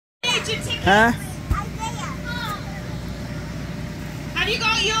need your tickets. Huh? Have you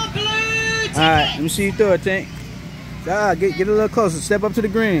got your blue ticket? Alright, let me see you through it, Tank. Get a little closer. Step up to the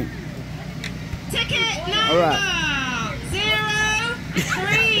green. Ticket number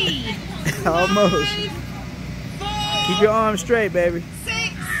 03. Almost. 4, Keep your arms straight, baby. 6,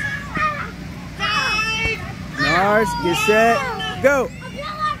 5. Nars, get set, go.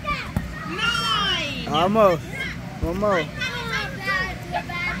 9. Almost. One more. No.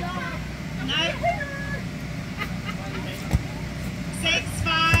 6,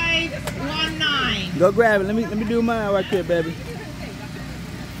 5, 1, 9. Go grab it. Let me do mine right quick, baby.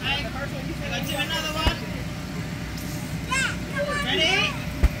 Okay. Go do another one. Ready?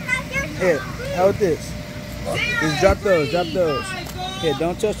 Here, how about this? Just drop those, drop those. Here,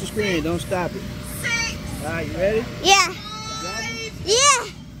 don't touch the screen, don't stop it. 6. Alright, you ready? Yeah. 5, Yeah.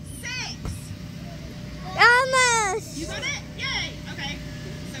 6. Almost. You got it? Yay. Okay.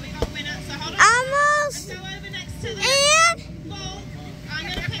 So we got a winner. So hold on. Almost. Let's go over next to the And ball. I'm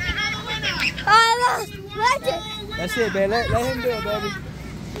going to pick another winner. almost. Watch it. That's it, baby. Let him do it, baby.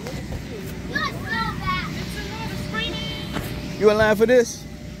 You in line for this?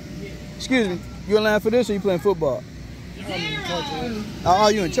 Excuse me. You in line for this or you playing football? 0. Oh,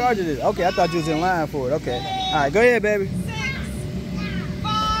 you in charge of this? Okay, I thought you was in line for it. Okay. Alright, go ahead, baby. 6,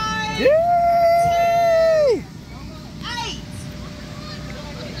 5, Yay!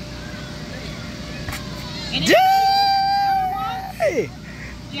 8. Yay!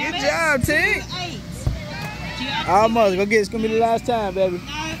 Good job, T. 8. Almost. Go get it. It's going to be the last time, baby. No.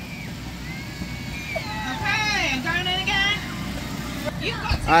 Okay, I'm going in again. You've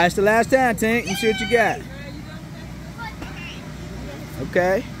got to. Alright, it's the last time, Tink. You see what you got.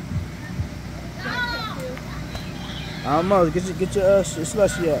 Okay. Almost. Get your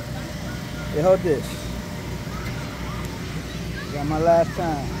slushy up. Hey, hold this. Got my last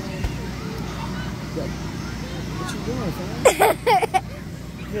time. What you doing, fam?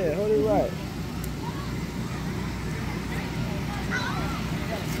 Yeah, hold it right.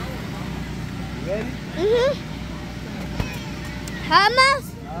 You ready? Almost.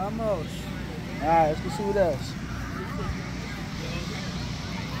 Almost. Alright, let's go see what else.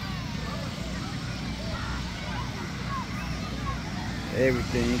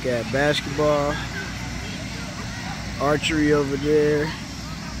 Everything. You got basketball, archery over there,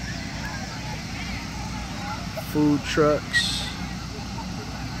 food trucks.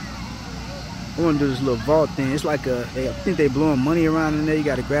 I want to do this little vault thing. It's like I think they blowing money around in there. You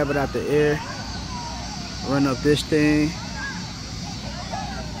got to grab it out the air, run up this thing.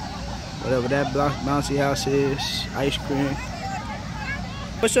 Whatever that bouncy house is, ice cream.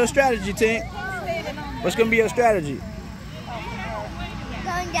 What's your strategy, Tink? What's gonna be your strategy?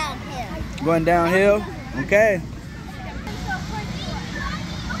 Going downhill. Going downhill? Okay.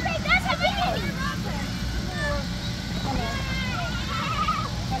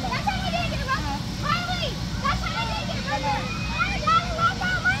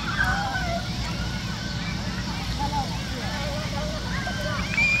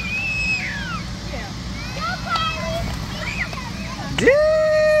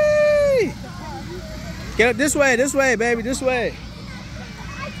 Gee! Get up this way, baby, this way.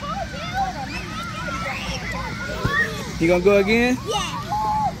 You gonna go again? Yeah.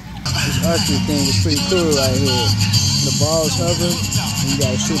 This archery thing is pretty cool right here. The ball's hovering, and you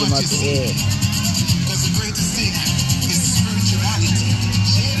gotta shoot them out the air.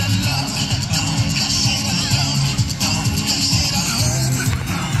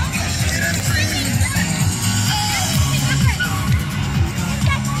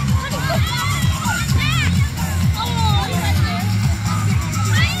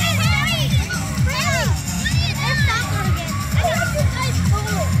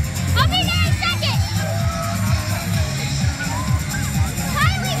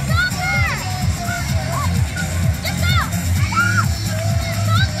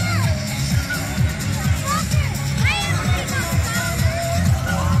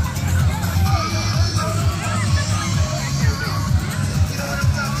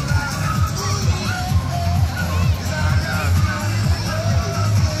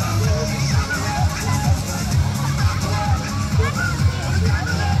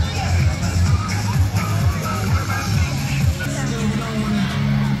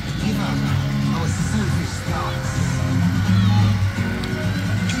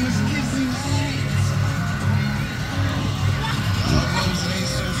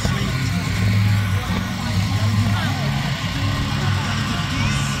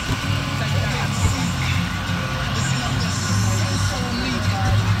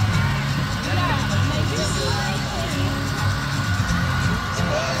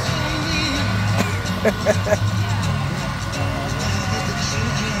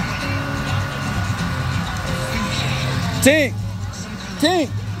 Tink, Tink,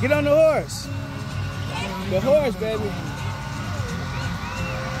 get on the horse. The horse, baby.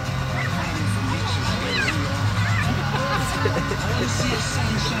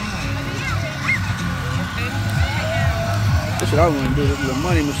 That's what I want to do, this little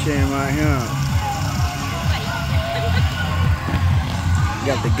money machine right here.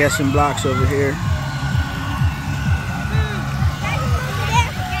 Got the guessing blocks over here.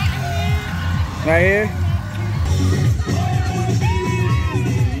 Right here?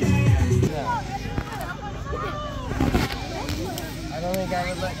 I don't think I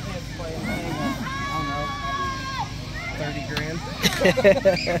would let kids play in thing. I don't know. 30 grand.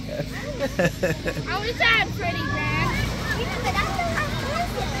 I wish I had pretty grand.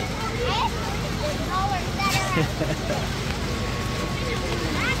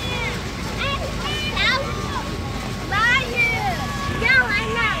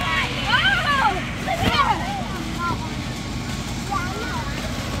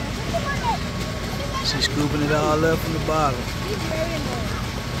 She's scooping it all up from the bottom.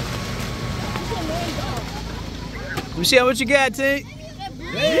 Let me see how much you got, Tink.